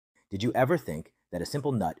Did you ever think that a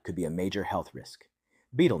simple nut could be a major health risk?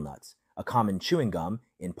 Betel nuts, a common chewing gum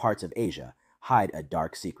in parts of Asia, hide a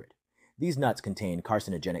dark secret. These nuts contain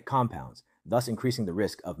carcinogenic compounds, thus increasing the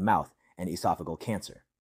risk of mouth and esophageal cancer.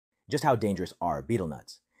 Just how dangerous are betel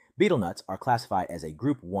nuts? Betel nuts are classified as a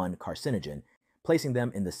Group 1 carcinogen, placing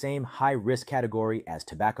them in the same high-risk category as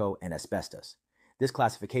tobacco and asbestos. This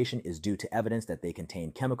classification is due to evidence that they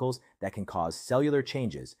contain chemicals that can cause cellular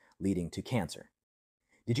changes, leading to cancer.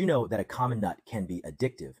 Did you know that a common nut can be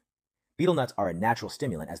addictive? Betel nuts are a natural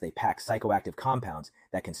stimulant as they pack psychoactive compounds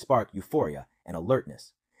that can spark euphoria and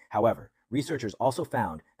alertness. However, researchers also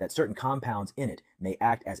found that certain compounds in it may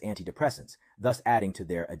act as antidepressants, thus adding to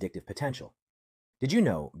their addictive potential. Did you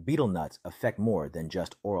know betel nuts affect more than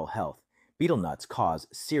just oral health? Betel nuts cause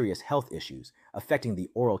serious health issues affecting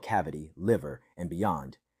the oral cavity, liver, and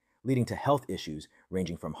beyond, leading to health issues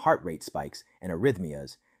ranging from heart rate spikes and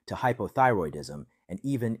arrhythmias to hypothyroidism and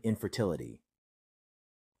even infertility.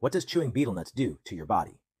 What does chewing betel nuts do to your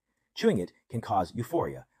body? Chewing it can cause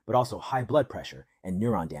euphoria, but also high blood pressure and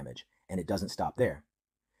neuron damage, and it doesn't stop there.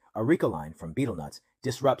 Auriculine from betel nuts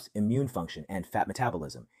disrupts immune function and fat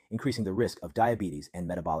metabolism, increasing the risk of diabetes and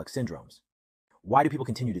metabolic syndromes. Why do people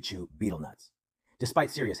continue to chew betel nuts?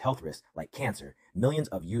 Despite serious health risks like cancer, millions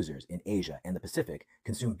of users in Asia and the Pacific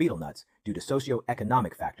consume betel nuts due to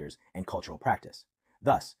socioeconomic factors and cultural practice.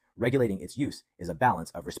 Thus, regulating its use is a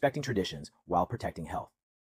balance of respecting traditions while protecting health.